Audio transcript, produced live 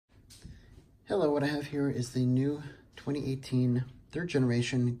Hello, what I have here is the new 2018 third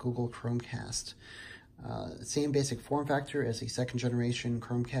generation Google Chromecast. Same basic form factor as the second generation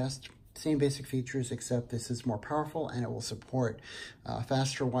Chromecast. Same basic features, except this is more powerful and it will support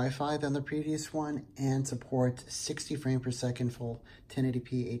faster Wi-Fi than the previous one and support 60 frames per second full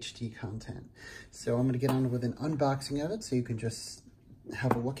 1080p HD content. So I'm going to get on with an unboxing of it so you can just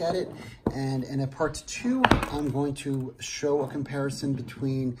have a look at it. And in a part 2, I'm going to show a comparison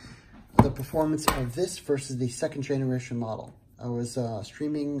between the performance of this versus the second generation model. I was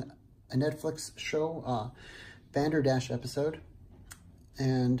streaming a Netflix show, Bandersnatch episode,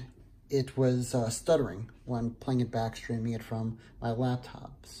 and it was stuttering when playing it back, streaming it from my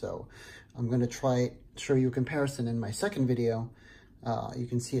laptop. So I'm going to show you a comparison in my second video. You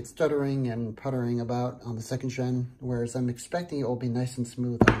can see it stuttering and puttering about on the second gen, whereas I'm expecting it will be nice and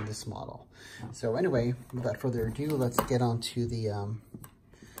smooth on this model. So anyway, without further ado, let's get on to the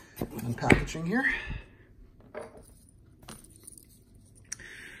unpackaging here.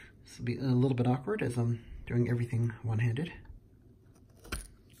 This will be a little bit awkward as I'm doing everything one-handed.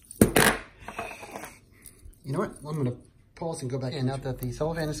 You know what? I'm going to pause and go back. And now that the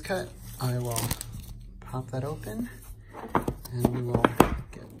cellophane is cut, I will pop that open and we will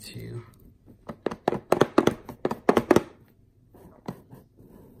get to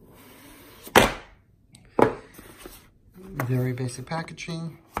very basic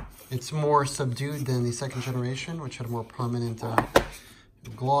packaging. It's more subdued than the second generation, which had a more prominent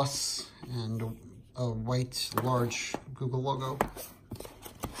gloss and a white, large Google logo.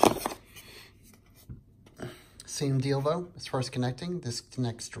 Same deal though, as far as connecting. This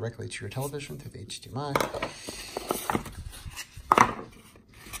connects directly to your television through the HDMI.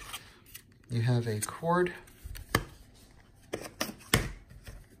 You have a cord.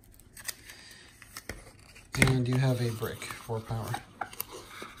 And you have a brick for power.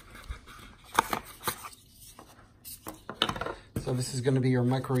 So this is going to be your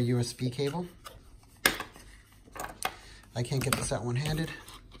micro USB cable. I can't get this out one-handed.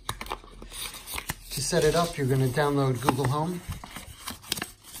 To set it up, you're going to download Google Home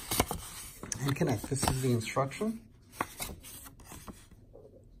and connect. This is the instruction.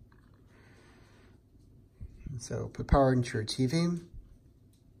 So put power into your TV,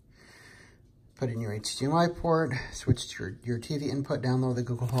 put in your HDMI port, switch to your TV input, download the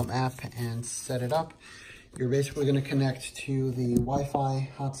Google Home app, and set it up. You're basically going to connect to the Wi-Fi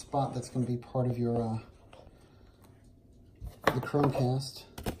hotspot that's going to be part of your the Chromecast.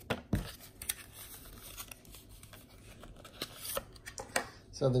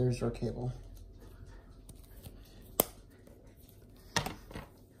 So there's your cable.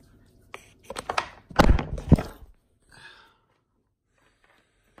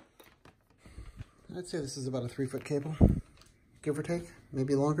 I'd say this is about a 3-foot cable, give or take,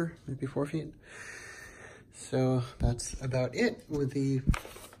 maybe longer, maybe 4 feet. So that's about it with the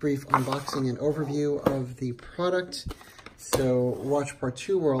brief unboxing and overview of the product. So watch part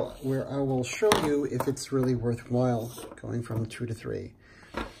 2 where I will show you if it's really worthwhile going from 2 to 3.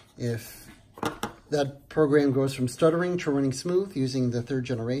 If that program goes from stuttering to running smooth using the third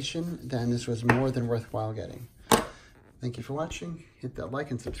generation, then this was more than worthwhile getting. Thank you for watching. Hit that like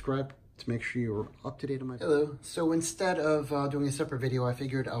and subscribe to make sure you're up to date on my Hello. So instead of doing a separate video, I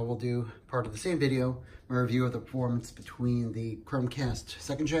figured I will do part of the same video, a review of the performance between the Chromecast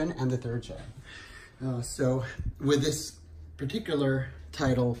second gen and the third gen. So with this particular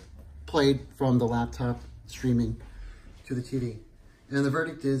title played from the laptop streaming to the TV. And the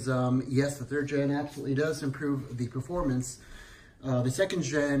verdict is, yes, the third gen absolutely does improve the performance. The second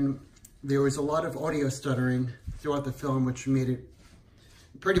gen, there was a lot of audio stuttering throughout the film, which made it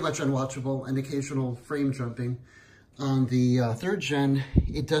pretty much unwatchable, and occasional frame jumping. On the third gen,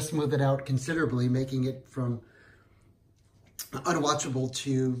 it does smooth it out considerably, making it from unwatchable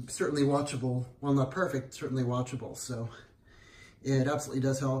to certainly watchable. Well, not perfect, certainly watchable. So it absolutely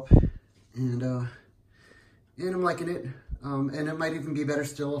does help, and I'm liking it. And it might even be better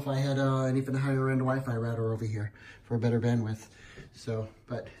still if I had an even higher end Wi-Fi router over here for better bandwidth. So,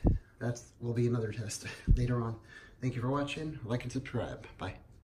 but that will be another test later on. Thank you for watching. Like and subscribe. Bye.